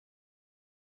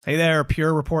Hey there,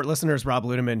 Pure Report listeners. Rob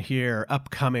Ludeman here.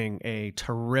 Upcoming, a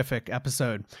terrific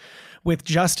episode with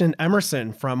Justin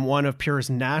Emerson from one of Pure's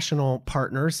national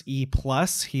partners,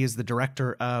 ePlus. He is the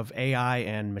director of AI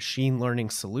and machine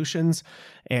learning solutions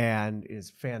and is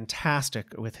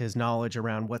fantastic with his knowledge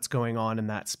around what's going on in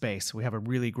that space. We have a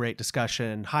really great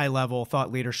discussion, high-level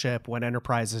thought leadership, what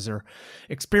enterprises are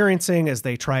experiencing as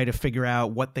they try to figure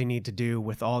out what they need to do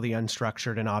with all the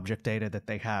unstructured and object data that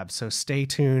they have. So stay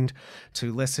tuned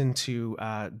to listen to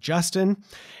Justin.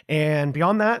 And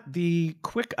beyond that, the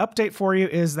quick update for you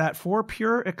is that for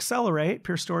Pure Accelerate,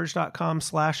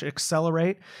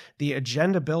 purestorage.com/accelerate, the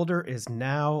agenda builder is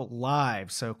now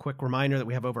live. So quick reminder that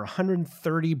we have over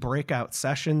 130 breakout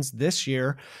sessions this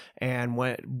year. And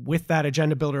with that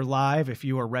agenda builder live, if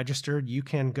you are registered, you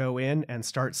can go in and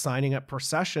start signing up for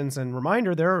sessions. And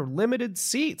reminder, there are limited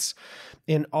seats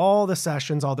in all the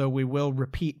sessions, although we will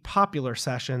repeat popular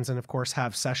sessions and of course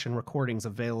have session recordings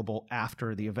available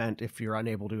after the event if you're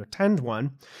unable to attend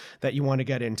one that you want to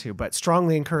get into. But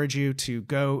strongly encourage you to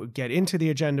go get into the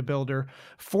agenda builder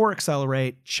for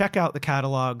Accelerate, check out the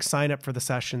catalog, sign up for the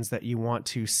sessions that you want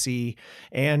to see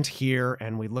and hear.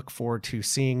 And we look forward to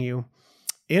seeing you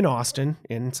in Austin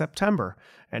in September.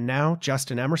 And now,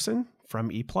 Justin Emerson from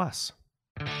ePlus.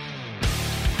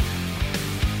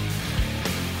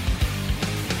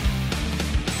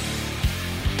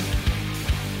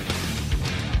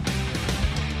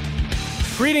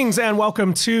 Greetings and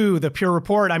welcome to the Pure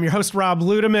Report. I'm your host, Rob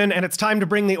Ludeman, and it's time to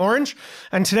bring the orange.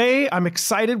 And today I'm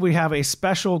excited. We have a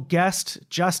special guest,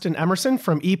 Justin Emerson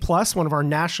from ePlus, one of our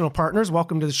national partners.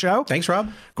 Welcome to the show. Thanks,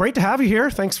 Rob. Great to have you here.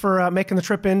 Thanks for making the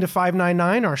trip into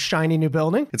 599, our shiny new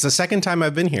building. It's the second time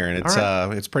I've been here, and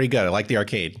it's pretty good. I like the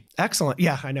arcade. Excellent.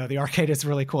 Yeah, I know. The arcade is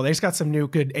really cool. They just got some new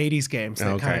good 80s games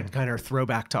that kind of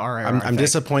throwback to our era. I'm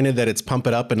disappointed that it's Pump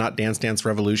It Up and not Dance Dance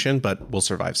Revolution, but we'll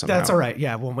survive somehow. That's all right.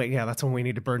 Yeah, we'll wait. Yeah, that's when we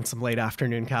need to burn some late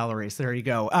afternoon calories. There you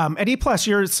go. At ePlus,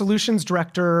 you're solutions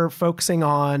director focusing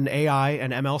on AI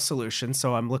and ML solutions.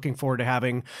 So I'm looking forward to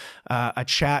having a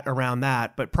chat around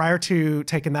that. But prior to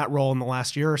taking that role in the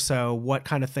last year or so, what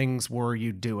kind of things were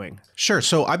you doing? Sure.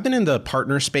 So I've been in the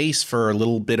partner space for a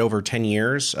little bit over 10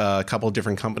 years, a couple of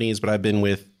different companies, but I've been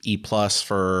with ePlus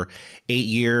for 8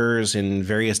 years in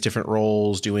various different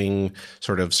roles, doing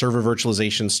sort of server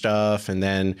virtualization stuff and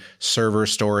then server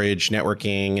storage,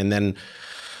 networking, and then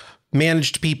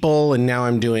managed people, and now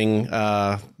I'm doing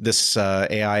this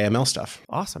AI ML stuff.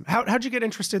 Awesome. How'd you get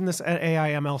interested in this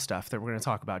AI ML stuff that we're going to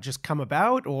talk about? Just come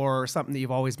about, or something that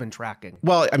you've always been tracking?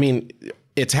 Well, I mean,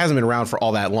 it hasn't been around for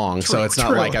all that long, so it's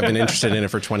not like I've been interested in it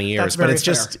for 20 years. But it's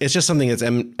just something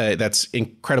that's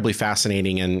incredibly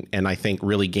fascinating and I think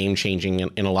really game changing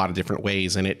in a lot of different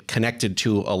ways. And it connected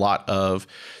to a lot of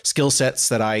skill sets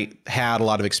that I had, a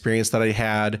lot of experience that I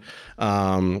had.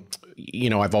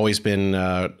 I've always been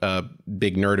a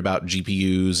big nerd about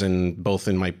GPUs, and both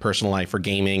in my personal life for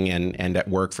gaming and at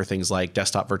work for things like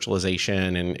desktop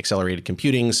virtualization and accelerated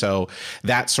computing. So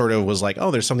that sort of was like,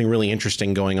 oh, there's something really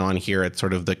interesting going on here at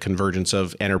sort of the convergence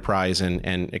of enterprise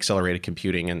and accelerated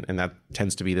computing. And that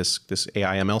tends to be this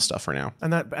AI ML stuff for now.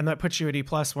 And that puts you at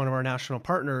ePlus, one of our national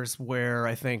partners, where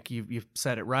I think you've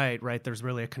said it right? There's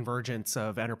really a convergence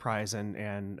of enterprise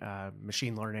and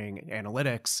machine learning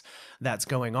analytics that's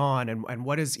going on. And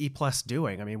what is ePlus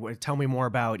doing? I mean, tell me more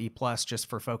about ePlus just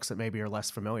for folks that maybe are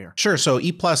less familiar. Sure. So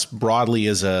ePlus broadly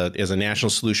is a national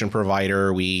solution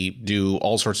provider. We do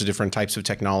all sorts of different types of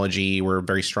technology. We're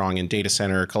very strong in data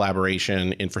center,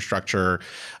 collaboration, infrastructure,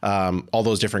 all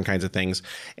those different kinds of things.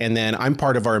 And then I'm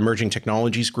part of our emerging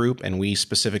technologies group, and we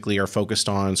specifically are focused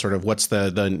on sort of what's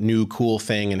the new cool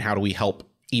thing and how do we help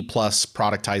ePlus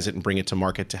productize it and bring it to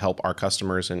market to help our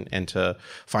customers and to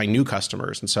find new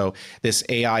customers. And so this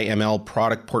AI ML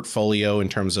product portfolio in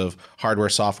terms of hardware,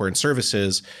 software, and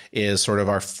services is sort of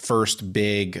our first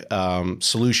big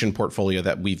solution portfolio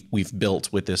that we've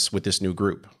built with this new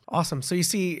group. Awesome. So you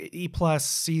see, ePlus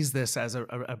sees this as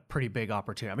a pretty big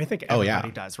opportunity. I mean, I think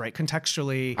everybody does, right?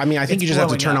 Contextually, I mean, I think you just have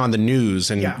to turn on the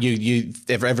news, and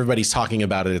if everybody's talking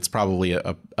about it, it's probably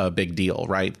a big deal,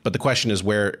 right? But the question is,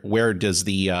 where does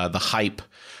the hype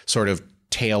sort of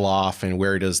tail off, and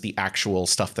where does the actual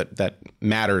stuff that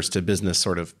matters to business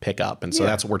sort of pick up? And so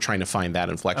that's what we're trying to find that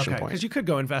inflection point. Because you could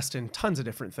go invest in tons of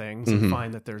different things and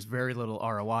find that there's very little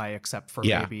ROI except for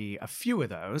maybe a few of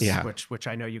those, which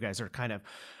I know you guys are kind of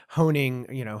honing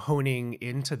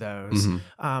into those.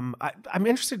 I'm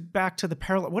interested back to the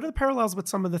parallel. What are the parallels with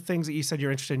some of the things that you said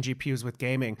you're interested in GPUs with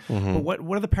gaming? But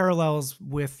what are the parallels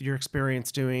with your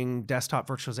experience doing desktop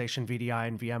virtualization, VDI,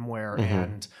 and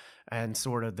VMware, and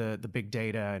sort of the big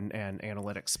data and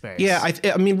analytics space. Yeah,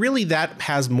 I mean, really, that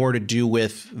has more to do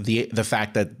with the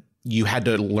fact that you had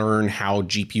to learn how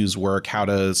GPUs work, how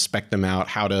to spec them out,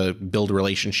 how to build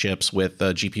relationships with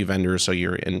GPU vendors, so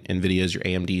your NVIDIAs, your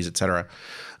AMDs, et cetera.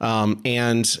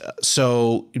 And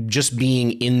so just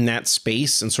being in that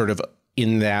space and sort of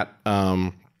in that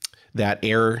that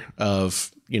air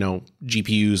of, you know,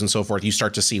 GPUs and so forth, you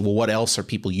start to see, well, what else are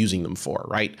people using them for,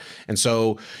 right? And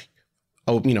so,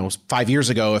 you know, 5 years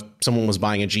ago, if someone was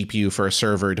buying a GPU for a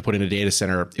server to put in a data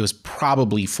center, it was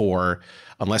probably for,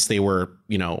 unless they were,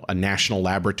 you know, a national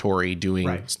laboratory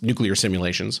doing nuclear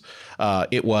simulations,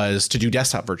 it was to do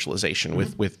desktop virtualization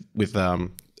with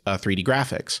 3D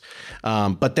graphics.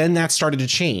 But then that started to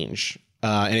change.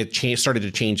 And it started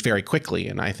to change very quickly.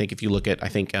 And I think if you look at,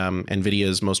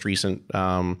 NVIDIA's most recent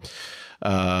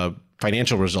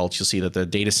financial results, you'll see that the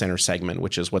data center segment,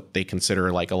 which is what they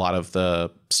consider like a lot of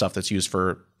the stuff that's used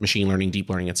for machine learning, deep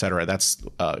learning, et cetera, that's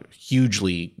a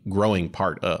hugely growing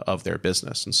part of their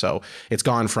business. And so it's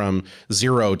gone from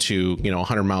 0 to, you know,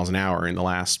 100 miles an hour in the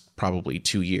last probably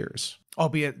 2 years.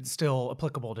 Albeit still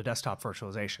applicable to desktop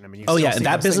virtualization. I mean,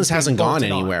 that business hasn't gone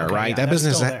anywhere, okay, right? Yeah, that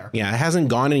business, it hasn't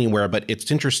gone anywhere. But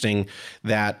it's interesting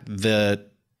that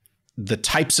the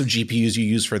types of GPUs you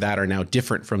use for that are now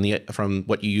different from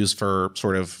what you use for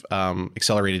sort of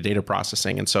accelerated data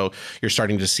processing, and so you're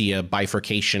starting to see a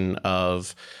bifurcation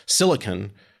of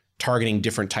silicon targeting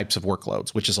different types of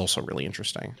workloads, which is also really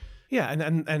interesting. Yeah,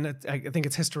 and I think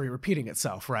it's history repeating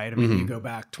itself, right? I mean, you go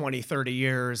back 20, 30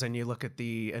 years and you look at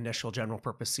the initial general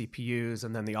purpose CPUs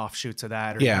and then the offshoots of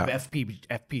that, or you have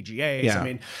FPGAs. Yeah. I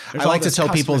mean, I like to tell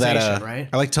people that a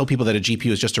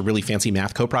GPU is just a really fancy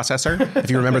math coprocessor. If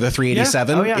you remember the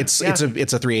 387, it's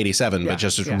a 387, but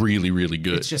just really, really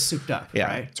good. It's just souped up, yeah,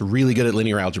 right? It's really good at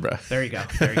linear algebra. There you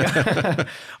go.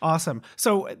 Awesome.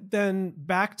 So then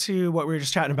back to what we were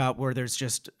just chatting about, where there's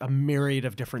just a myriad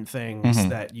of different things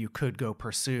that you could go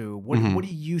pursue. What do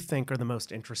you think are the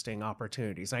most interesting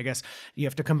opportunities? I guess you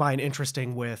have to combine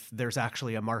interesting with there's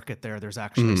actually a market there. There's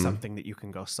actually something that you can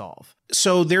go solve.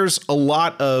 So there's a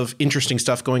lot of interesting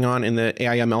stuff going on in the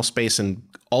AI ML space, and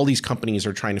all these companies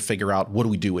are trying to figure out what do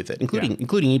we do with it,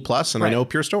 including ePlus and I know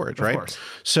Pure Storage, right? Of course.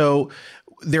 So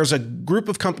there's a group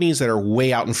of companies that are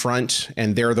way out in front,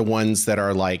 and they're the ones that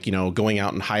are like, you know, going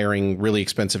out and hiring really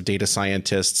expensive data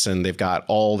scientists, and they've got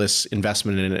all this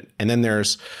investment in it. And then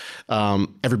there's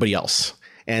everybody else,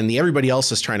 and the everybody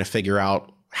else is trying to figure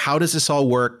out, how does this all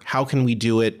work? How can we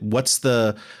do it? What's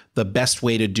the best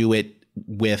way to do it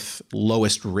with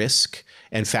lowest risk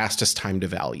and fastest time to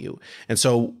value? And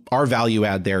so our value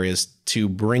add there is to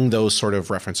bring those sort of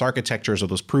reference architectures or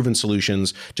those proven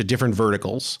solutions to different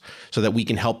verticals so that we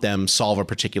can help them solve a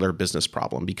particular business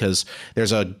problem, because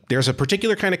there's a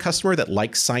particular kind of customer that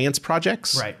likes science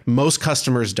projects. Right. Most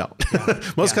customers don't.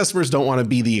 Most customers don't want to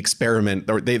be the experiment,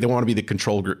 or they want to be the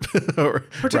control group.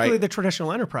 Particularly the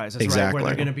traditional enterprises, exactly. right? Where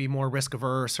they're going to be more risk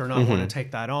averse or not want to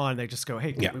take that on. They just go,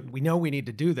 hey, we know we need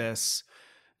to do this.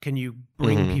 Can you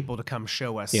bring people to come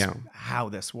show us how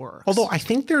this works? Although I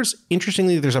think there's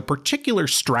a particular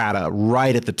strata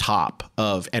right at the top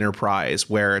of enterprise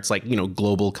where it's like, you know,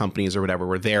 global companies or whatever,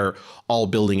 where they're all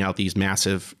building out these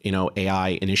massive, you know,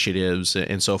 AI initiatives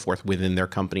and so forth within their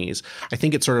companies. I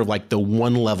think it's sort of like the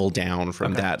one level down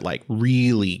from that, like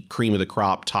really cream of the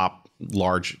crop, top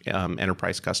large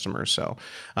enterprise customers. So,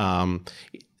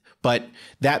 but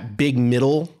that big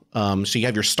middle. So you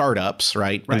have your startups,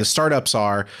 right? And the startups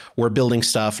we're building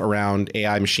stuff around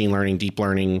AI, machine learning, deep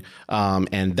learning,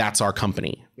 and that's our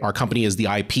company. Our company is the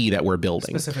IP that we're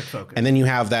building. Specific focus. And then you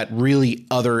have that really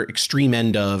other extreme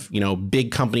end of, you know,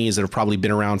 big companies that have probably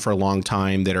been around for a long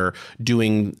time that are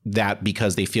doing that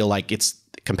because they feel like it's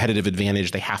competitive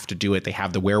advantage. They have to do it. They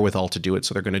have the wherewithal to do it.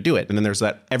 So they're going to do it. And then there's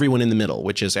that everyone in the middle,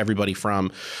 which is everybody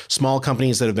from small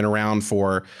companies that have been around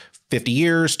for 50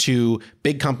 years to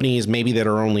big companies maybe that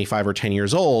are only 5 or 10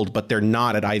 years old, but they're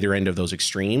not at either end of those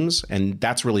extremes. And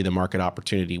that's really the market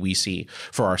opportunity we see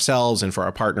for ourselves and for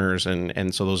our partners.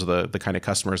 And so those are the kind of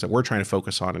customers that we're trying to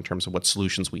focus on in terms of what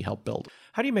solutions we help build.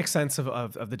 How do you make sense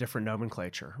of the different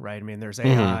nomenclature, right? I mean, there's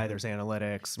AI, there's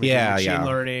analytics, machine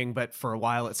learning, but for a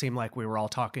while it seemed like we were all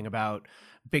talking about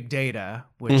big data,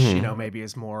 which you know maybe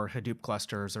is more Hadoop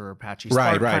clusters or Apache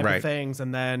Spark kind of things,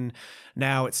 and then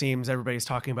now it seems everybody's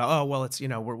talking about, oh well, it's, you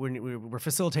know, we're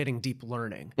facilitating deep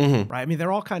learning, right? I mean,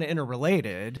 they're all kind of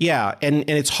interrelated. Yeah, and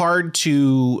it's hard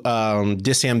to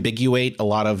disambiguate a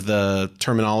lot of the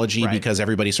terminology because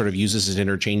everybody sort of uses it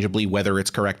interchangeably, whether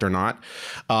it's correct or not.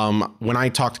 When I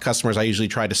talk to customers, I usually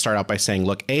try to start out by saying,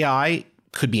 look, AI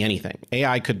could be anything.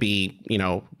 AI could be,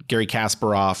 Gary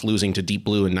Kasparov losing to Deep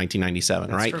Blue in 1997,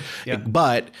 That's right? True.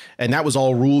 Yeah. And that was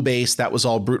all rule-based. That was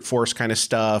all brute force kind of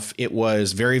stuff. It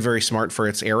was very, very smart for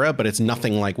its era, but it's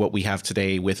nothing like what we have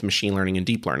today with machine learning and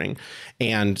deep learning.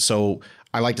 And so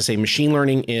I like to say machine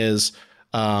learning is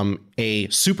a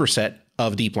superset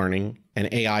of deep learning, and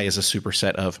AI is a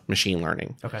superset of machine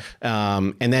learning. Okay.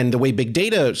 And then the way big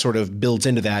data sort of builds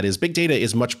into that is big data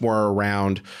is much more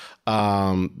around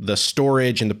the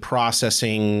storage and the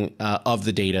processing of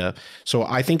the data. So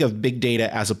I think of big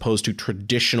data as opposed to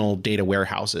traditional data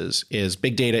warehouses. Is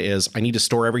big data is I need to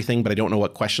store everything, but I don't know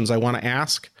what questions I want to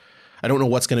ask. I don't know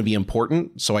what's going to be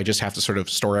important, so I just have to sort of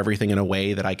store everything in a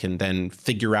way that I can then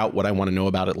figure out what I want to know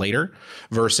about it later,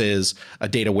 versus a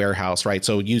data warehouse, right?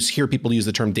 So you hear people use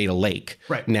the term data lake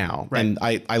now. Right. And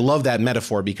I love that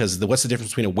metaphor because what's the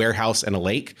difference between a warehouse and a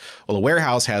lake? Well, a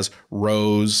warehouse has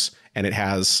rows and it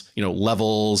has,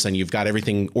 levels, and you've got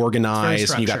everything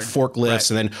organized and you've got forklifts.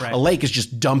 And then a lake is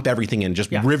just dump everything in,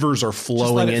 rivers are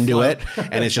flowing into it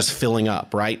and it's just filling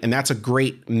up, right? And that's a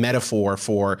great metaphor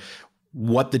for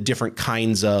what the different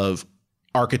kinds of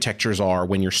architectures are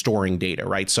when you're storing data,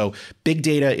 right? So big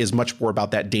data is much more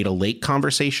about that data lake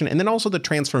conversation, and then also the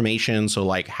transformation. So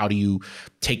like, how do you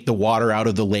take the water out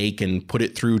of the lake and put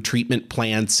it through treatment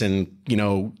plants and,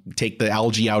 take the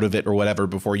algae out of it or whatever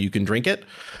before you can drink it?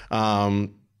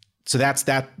 So that's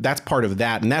part of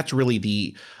that. And that's really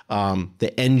the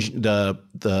engine,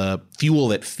 the fuel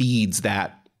that feeds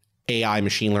that AI,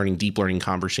 machine learning, deep learning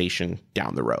conversation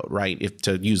down the road, right? If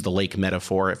to use the lake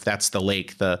metaphor, if that's the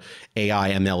lake, the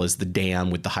AI ML is the dam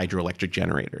with the hydroelectric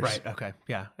generators. Right. Okay.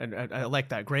 Yeah. And I like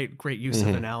that. Great use of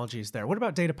analogies there. What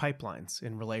about data pipelines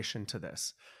in relation to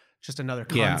this? Just another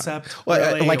concept? Yeah.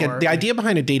 Well, really, the idea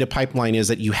behind a data pipeline is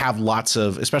that you have lots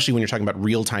of, especially when you're talking about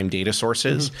real-time data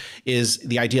sources, is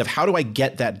the idea of how do I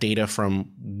get that data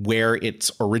from where it's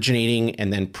originating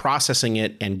and then processing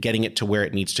it and getting it to where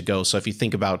it needs to go. So if you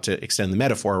think about, to extend the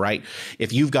metaphor, right?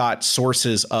 If you've got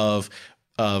sources of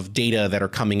data that are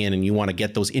coming in and you want to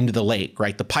get those into the lake,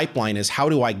 right? The pipeline is how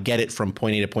do I get it from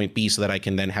point A to point B so that I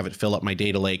can then have it fill up my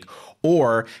data lake?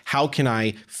 Or how can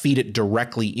I feed it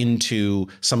directly into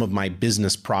some of my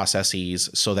business processes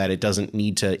so that it doesn't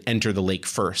need to enter the lake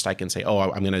first? I can say, oh,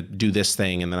 I'm going to do this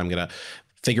thing, and then I'm going to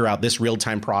figure out this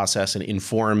real-time process and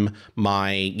inform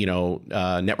my,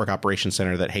 network operations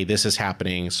center that, hey, this is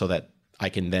happening, so that I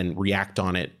can then react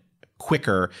on it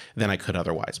quicker than I could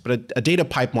otherwise. But a data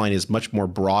pipeline is much more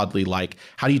broadly like,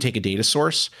 how do you take a data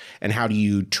source and how do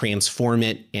you transform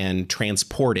it and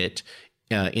transport it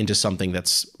into something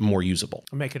that's more usable,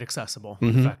 make it accessible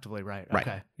effectively, right?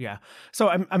 Okay, yeah. So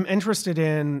I'm interested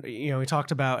in, we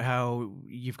talked about how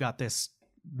you've got this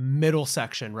middle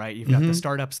section, right? You've got the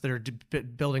startups that are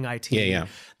building IT, the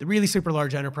really super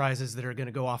large enterprises that are going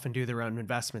to go off and do their own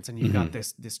investments, and you've got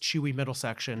this chewy middle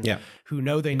section who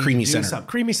know they need to do something.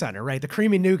 Creamy center, right? The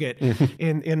creamy nougat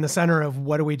in the center of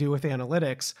what do we do with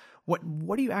analytics.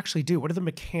 What do you actually do? What are the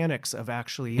mechanics of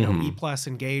actually, ePlus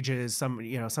engages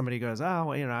somebody goes,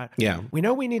 we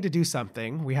know we need to do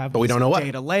something. We have, but we don't know what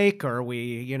data lake, or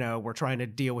we're trying to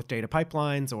deal with data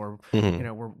pipelines, or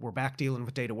we're back dealing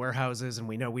with data warehouses, and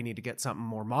we know we need to get something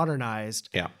more modernized.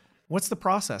 Yeah. What's the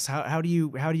process? How do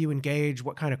you engage?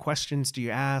 What kind of questions do you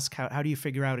ask? How do you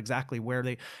figure out exactly where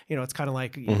they, it's kind of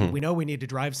like, we know we need to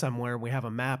drive somewhere, we have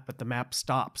a map, but the map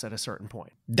stops at a certain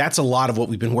point. That's a lot of what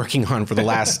we've been working on for the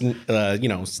last,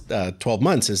 12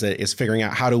 months is figuring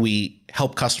out how do we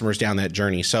help customers down that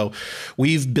journey. So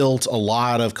we've built a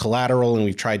lot of collateral and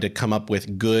we've tried to come up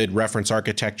with good reference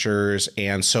architectures.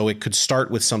 And so it could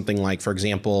start with something like, for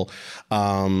example,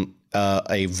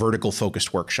 a vertical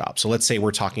focused workshop. So let's say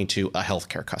we're talking to a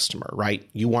healthcare customer, right?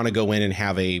 You want to go in and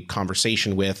have a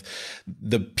conversation with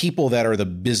the people that are the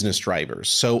business drivers.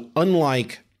 So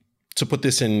unlike, to put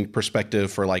this in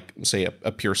perspective for like, say,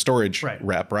 a pure storage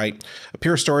rep, right? A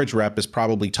pure storage rep is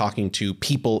probably talking to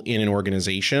people in an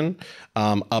organization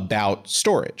about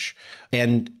storage.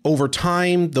 And over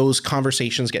time, those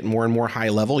conversations get more and more high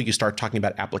level. You start talking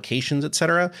about applications, et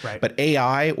cetera. Right. But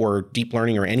AI or deep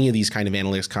learning or any of these kind of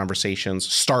analytics conversations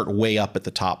start way up at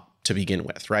the top to begin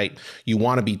with, right? You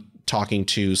want to be talking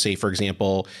to, say, for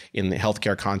example, in the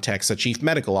healthcare context, a chief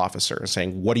medical officer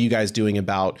saying, what are you guys doing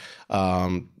about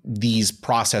these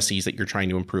processes that you're trying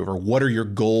to improve? Or what are your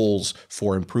goals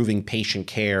for improving patient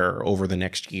care over the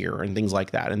next year and things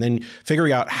like that? And then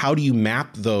figuring out how do you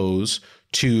map those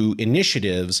to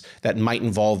initiatives that might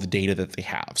involve the data that they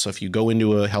have. So if you go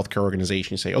into a healthcare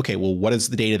organization, you say, okay, well, what is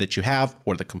the data that you have?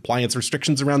 What are the compliance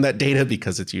restrictions around that data?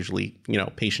 Because it's usually,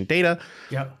 patient data.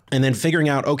 Yep. And then figuring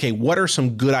out, okay, what are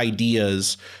some good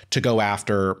ideas to go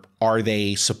after? Are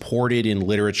they supported in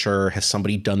literature? Has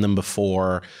somebody done them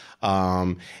before?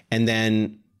 And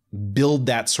then build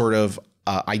that sort of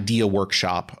idea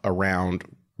workshop around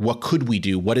what could we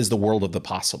do? What is the world of the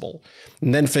possible?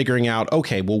 And then figuring out,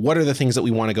 okay, well, what are the things that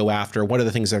we want to go after? What are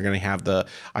the things that are going to have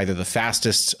either the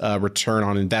fastest return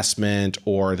on investment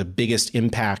or the biggest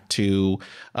impact to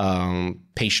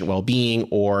patient well-being,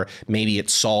 or maybe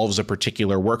it solves a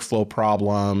particular workflow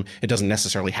problem. It doesn't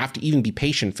necessarily have to even be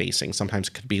patient-facing. Sometimes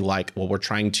it could be like, well, we're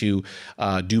trying to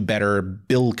do better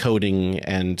bill coding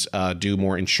and do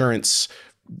more insurance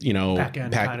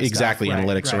exactly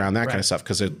analytics around that kind of stuff.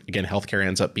 Because again, healthcare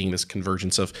ends up being this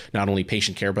convergence of not only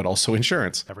patient care, but also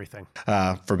insurance. Everything.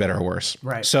 For better or worse.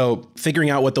 Right. So figuring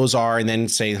out what those are and then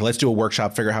say, let's do a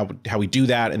workshop, figure out how we do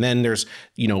that. And then there's,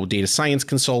 data science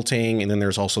consulting. And then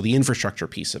there's also the infrastructure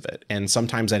piece of it. And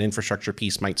sometimes that infrastructure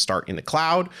piece might start in the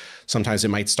cloud. Sometimes it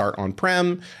might start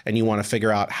on-prem. And you want to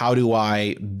figure out, how do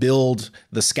I build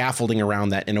the scaffolding around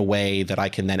that in a way that I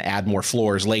can then add more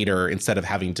floors later instead of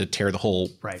having to tear the whole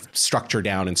structure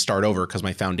down and start over because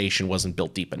my foundation wasn't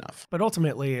built deep enough. But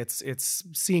ultimately, it's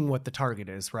seeing what the target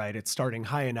is, right? It's starting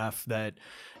high enough that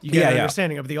you get an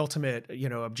understanding of the ultimate,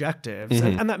 objectives.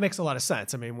 Mm-hmm. And that makes a lot of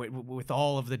sense. I mean, with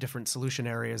all of the different solution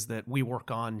areas that we work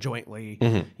on jointly,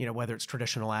 whether it's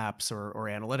traditional apps or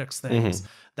analytics things,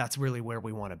 that's really where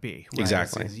we want to be. Right?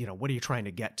 Exactly. Is, what are you trying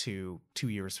to get to 2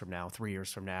 years from now, 3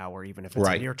 years from now, or even if it's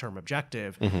a near-term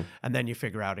objective, and then you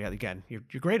figure out, again, you're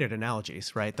great at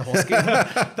analogies, right? The whole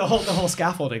the whole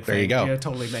scaffolding thing. There you go.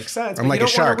 Totally makes sense. I'm like a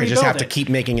shark. I just have to keep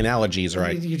making analogies,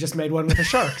 right? You just made one with a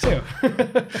shark too.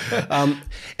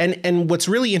 And what's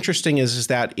really interesting is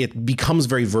that it becomes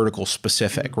very vertical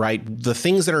specific, right? The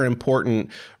things that are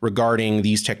important regarding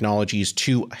these technologies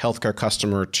to a healthcare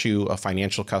customer, to a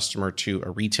financial customer, to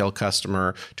a retail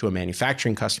customer, to a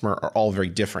manufacturing customer are all very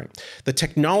different. The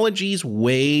technologies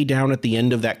way down at the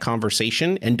end of that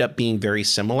conversation end up being very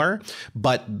similar,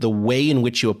 but the way in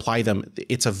which you apply them,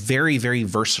 it's a very, very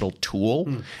versatile tool.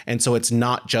 And so it's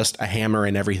not just a hammer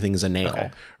and everything's a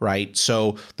nail, right?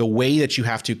 So the way that you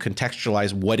have to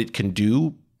contextualize what it can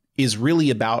do is really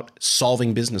about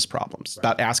solving business problems,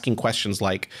 about asking questions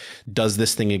like, does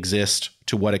this thing exist?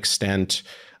 To what extent?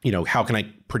 How can I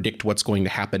predict what's going to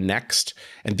happen next?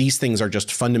 And these things are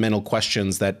just fundamental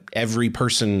questions that every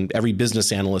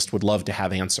business analyst would love to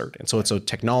have answered. And so it's a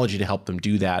technology to help them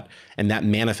do that. And that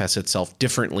manifests itself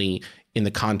differently in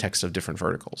the context of different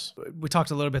verticals. We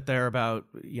talked a little bit there about,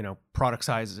 product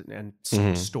size and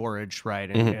storage, right?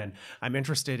 And I'm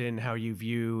interested in how you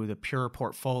view the Pure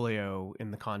portfolio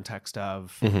in the context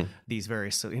of these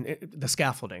various, the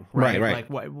scaffolding, right? Right.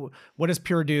 Like what does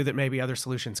Pure do that maybe other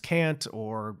solutions can't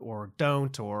or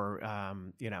don't, or,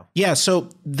 Yeah, so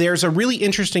there's a really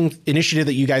interesting initiative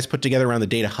that you guys put together around the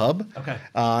Data Hub. Okay.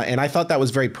 And I thought that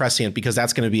was very prescient because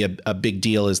that's going to be a big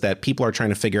deal, is that people are trying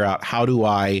to figure out, how do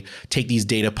I take these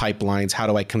data pipelines, how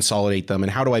do I consolidate them,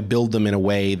 and how do I build them in a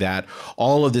way that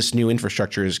all of this new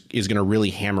infrastructure is going to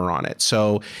really hammer on it.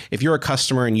 So if you're a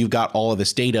customer and you've got all of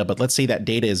this data, but let's say that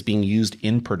data is being used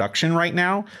in production right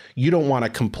now, you don't want to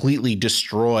completely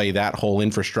destroy that whole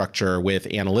infrastructure with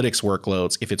analytics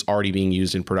workloads if it's already being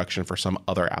used in production for some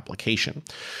other application.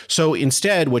 So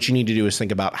instead, what you need to do is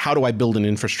think about, how do I build an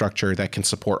infrastructure that can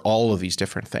support all of these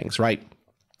different things, right?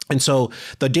 And so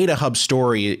the Data Hub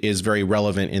story is very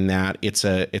relevant in that it's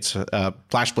a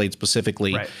FlashBlade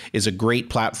specifically is a great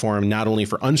platform, not only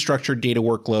for unstructured data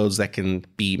workloads that can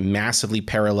be massively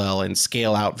parallel and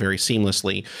scale out very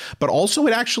seamlessly, but also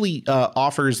it actually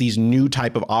offers these new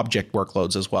type of object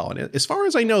workloads as well. And as far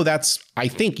as I know, that's, I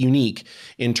think, unique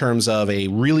in terms of a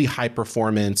really high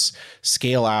performance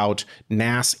scale out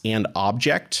NAS and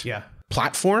object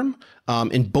platform.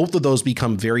 And both of those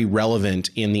become very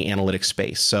relevant in the analytics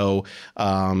space. So,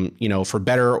 for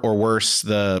better or worse,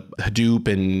 the Hadoop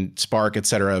and Spark, et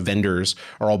cetera, vendors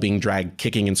are all being dragged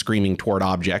kicking and screaming toward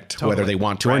object, whether they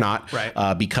want to or not,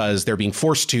 because they're being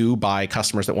forced to by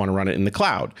customers that want to run it in the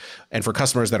cloud. And for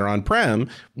customers that are on-prem,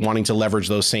 wanting to leverage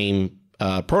those same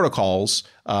protocols,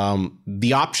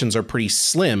 the options are pretty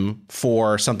slim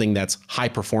for something that's high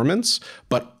performance,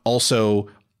 but also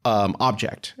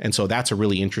object. And so that's a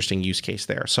really interesting use case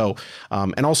there. So,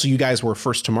 and also you guys were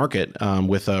first to market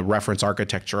with a reference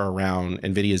architecture around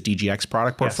NVIDIA's DGX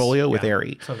product portfolio with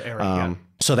AIRI. So the AIRI,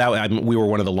 So that we were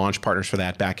one of the launch partners for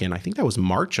that back in, I think that was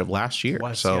March of last year.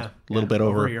 A little bit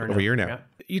over a year now. Yeah.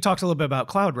 You talked a little bit about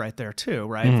cloud right there too,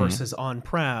 right? Versus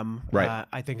on-prem. Right.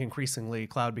 I think increasingly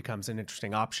cloud becomes an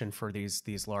interesting option for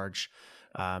these large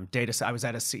data. I was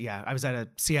at a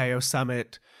CIO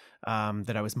summit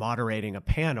that I was moderating a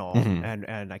panel,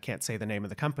 and I can't say the name of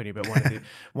the company, but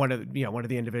one of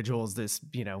the individuals, this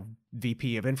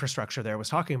VP of infrastructure there, was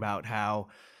talking about how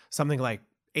something like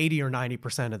 80 or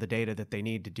 90% of the data that they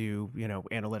need to do,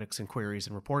 analytics and queries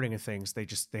and reporting and things,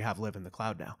 they have live in the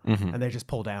cloud now, and they just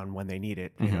pull down when they need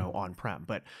it, on-prem.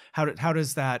 But how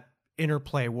does that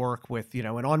interplay work with, an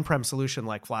on-prem solution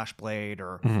like FlashBlade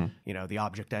or, the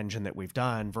object engine that we've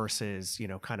done versus,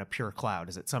 kind of pure cloud?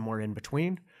 Is it somewhere in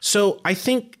between? So I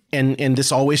think, and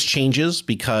this always changes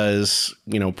because,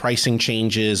 pricing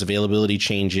changes, availability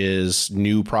changes,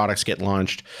 new products get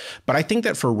launched. But I think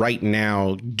that for right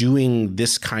now, doing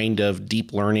this kind of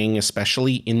deep learning,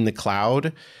 especially in the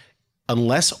cloud,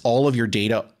 unless all of your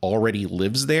data already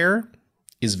lives there,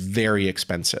 is very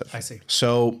expensive. I see.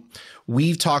 So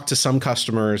we've talked to some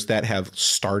customers that have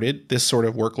started this sort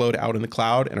of workload out in the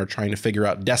cloud and are trying to figure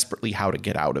out desperately how to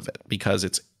get out of it because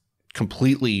it's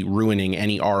completely ruining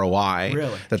any ROI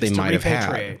that they might have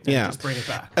had. Yeah. Just bring it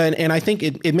back. And I think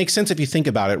it makes sense if you think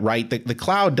about it, right? The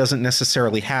cloud doesn't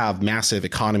necessarily have massive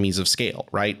economies of scale,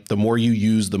 right? The more you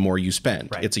use, the more you spend.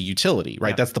 Right. It's a utility,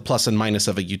 right? Yeah. That's the plus and minus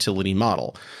of a utility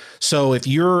model. So if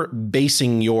you're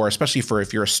basing especially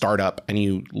if you're a startup and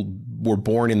you were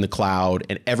born in the cloud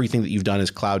and everything that you've done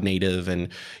is cloud native and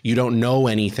you don't know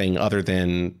anything other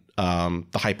than the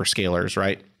hyperscalers,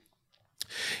 right?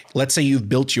 Let's say you've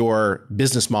built your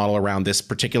business model around this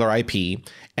particular IP,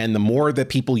 and the more that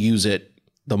people use it,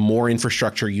 the more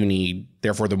infrastructure you need,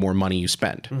 therefore the more money you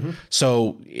spend.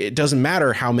 So it doesn't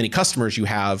matter how many customers you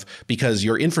have because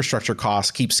your infrastructure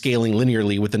costs keep scaling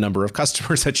linearly with the number of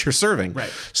customers that you're serving.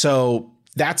 Right. So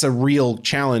that's a real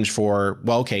challenge for,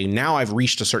 now I've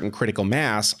reached a certain critical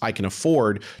mass, I can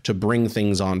afford to bring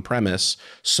things on premise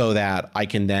so that I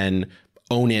can then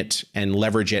own it and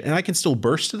leverage it. And I can still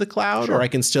burst to the cloud or I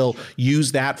can still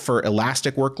use that for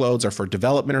elastic workloads or for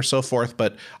development or so forth.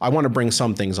 But I want to bring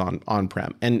some things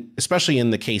on-prem. And especially in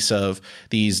the case of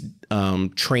these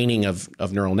training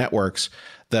of neural networks,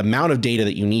 the amount of data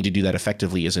that you need to do that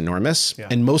effectively is enormous. Yeah.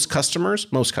 And most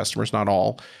customers, not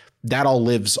all, that all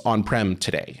lives on-prem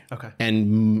today. Okay.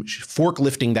 And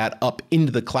forklifting that up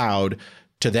into the cloud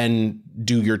to then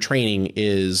do your training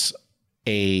is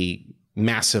a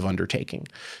massive undertaking.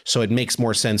 So it makes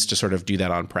more sense to sort of do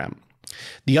that on-prem.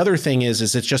 The other thing is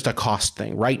it's just a cost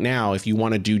thing. Right now, if you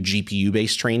want to do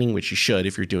GPU-based training, which you should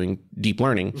if you're doing deep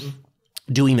learning,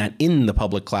 doing that in the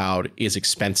public cloud is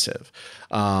expensive.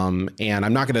 And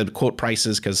I'm not going to quote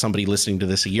prices because somebody listening to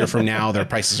this a year from now, their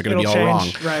prices are going to be all wrong.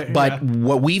 Right, but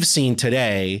what we've seen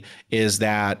today is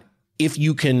that if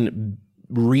you can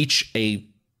reach a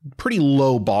pretty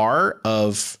low bar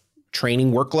of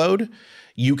training workload,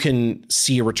 you can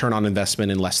see a return on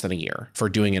investment in less than a year for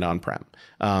doing it on-prem,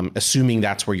 assuming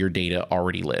that's where your data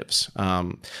already lives.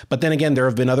 But then again, there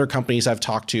have been other companies I've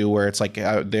talked to where it's like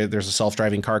there's a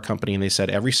self-driving car company and they said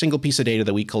every single piece of data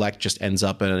that we collect just ends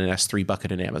up in an S3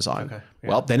 bucket in Amazon. Okay, yeah.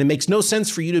 Well, then it makes no sense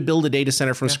for you to build a data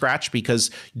center from scratch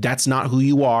because that's not who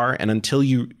you are. And until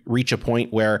you reach a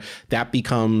point where that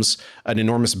becomes an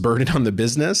enormous burden on the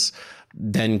business,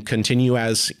 then continue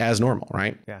as normal,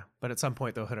 right? Yeah. But at some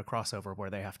point they'll hit a crossover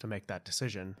where they have to make that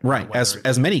decision. Right.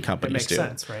 As many companies do. It makes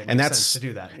sense, right? And that's sense to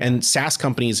do that. Yeah. And SaaS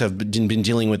companies have been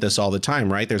dealing with this all the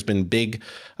time, right? There's been big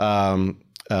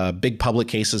public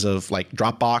cases of like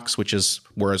Dropbox, which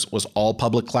was all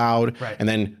public cloud, right, and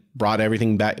then brought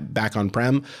everything back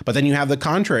on-prem. But then you have the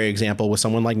contrary example with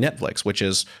someone like Netflix, which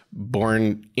is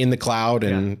born in the cloud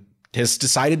and has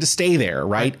decided to stay there,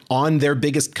 right? On their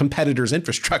biggest competitor's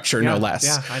infrastructure, no less.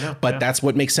 Yeah, I know. But that's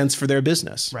what makes sense for their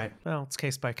business. Right. Well, it's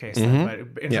case by case,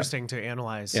 then, but interesting to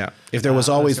analyze. Yeah. If there was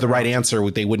always the right answer,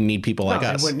 they wouldn't need people like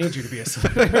us. They wouldn't need you to be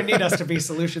they would need us to be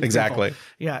solutions Exactly. people.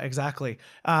 Yeah, exactly.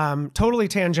 Totally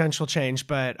tangential change,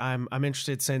 but I'm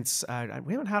interested since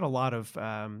we haven't had a lot of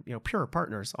Pure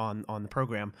partners on the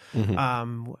program.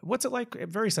 What's it like? A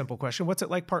very simple question. What's it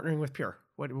like partnering with Pure?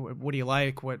 What do you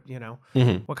like? What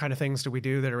kind of things do we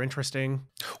do that are interesting?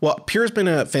 Well, Pure's been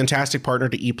a fantastic partner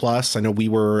to ePlus. I know we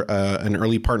were an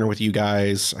early partner with you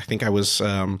guys. I think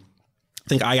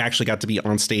I actually got to be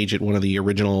on stage at one of the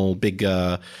original big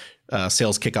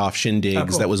sales kickoff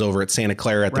shindigs that was over at Santa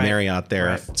Clara at the Marriott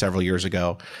there several years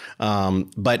ago.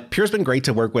 But Pure's been great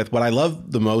to work with. What I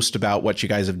love the most about what you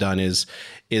guys have done is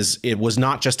it was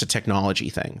not just a technology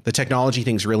thing. The technology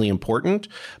thing's really important,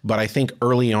 but I think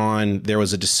early on there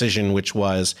was a decision which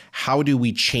was, how do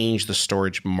we change the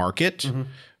storage market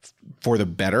for the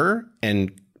better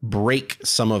and break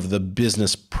some of the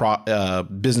business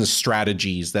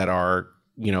strategies that our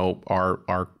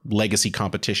legacy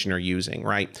competition are using,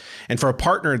 right? And for a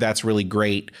partner, that's really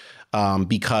great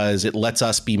because it lets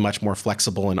us be much more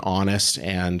flexible and honest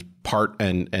and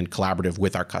collaborative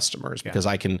with our customers. Because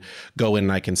I can go in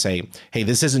and I can say, hey,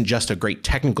 this isn't just a great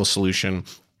technical solution,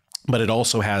 but it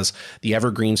also has the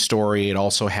evergreen story. It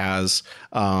also has,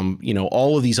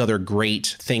 all of these other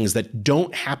great things that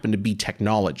don't happen to be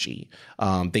technology.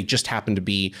 They just happen to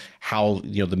be how,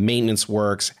 the maintenance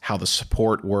works, how the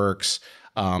support works,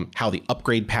 how the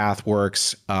upgrade path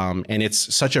works. And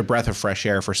it's such a breath of fresh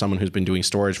air for someone who's been doing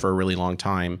storage for a really long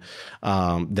time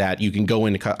that you can go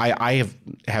into. I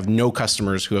have no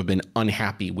customers who have been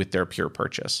unhappy with their Pure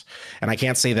purchase. And I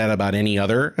can't say that about any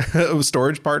other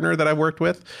storage partner that I've worked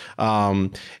with.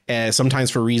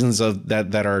 Sometimes for reasons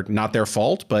that are not their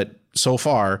fault, but so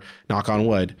far, knock on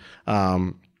wood,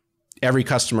 every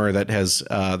customer that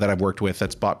I've worked with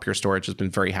that's bought Pure Storage has been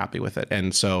very happy with it.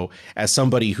 And so as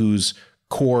somebody whose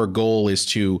core goal is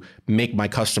to make my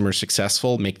customers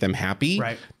successful, make them happy,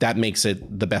 that makes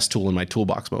it the best tool in my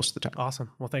toolbox most of the time. Awesome.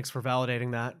 Well, thanks for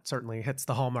validating that. Certainly hits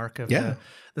the hallmark of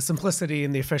the simplicity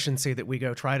and the efficiency that we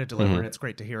go try to deliver. And it's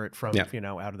great to hear it from,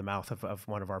 out of the mouth of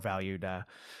one of our valued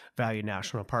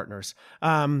national partners.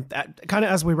 Kind of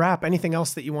as we wrap, anything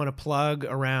else that you want to plug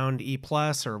around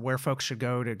ePlus or where folks should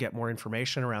go to get more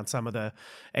information around some of the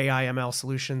AI ML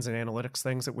solutions and analytics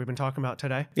things that we've been talking about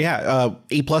today? Yeah,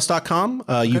 ePlus.com.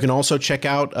 You can also check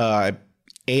out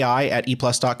AI at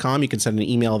ePlus.com. You can send an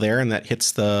email there, and that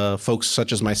hits the folks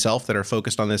such as myself that are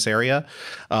focused on this area.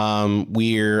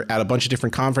 We're at a bunch of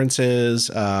different conferences.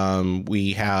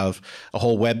 We have a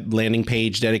whole web landing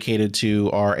page dedicated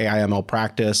to our AI/ML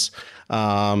practice.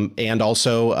 And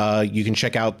also you can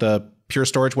check out the Pure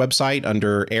Storage website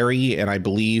under AIRI, and I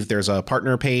believe there's a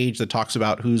partner page that talks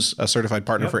about who's a certified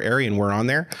partner for AIRI, and we're on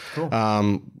there.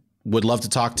 Cool. Would love to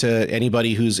talk to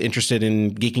anybody who's interested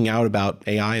in geeking out about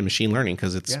AI and machine learning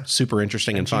because it's super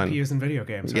interesting and fun. GPUs and video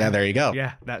games. Right? Yeah, there you go.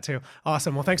 Yeah, that too.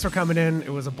 Awesome. Well, thanks for coming in.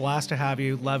 It was a blast to have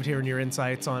you. Loved hearing your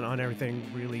insights on everything.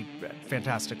 Really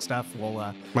fantastic stuff. My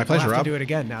pleasure, we'll have Rob. to do it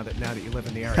again now that you live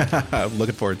in the area. I'm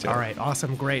looking forward to it. All right.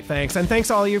 Awesome. Great. Thanks. And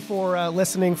thanks all of you for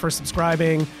listening, for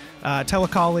subscribing. Tell a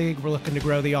colleague. We're looking to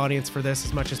grow the audience for this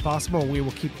as much as possible. We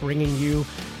will keep bringing you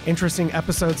interesting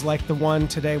episodes like the one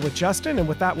today with Justin. And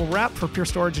with that, we'll wrap. For Pure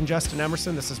Storage and Justin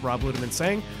Emerson, this is Rob Ludeman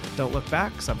saying, don't look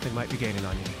back. Something might be gaining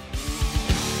on you.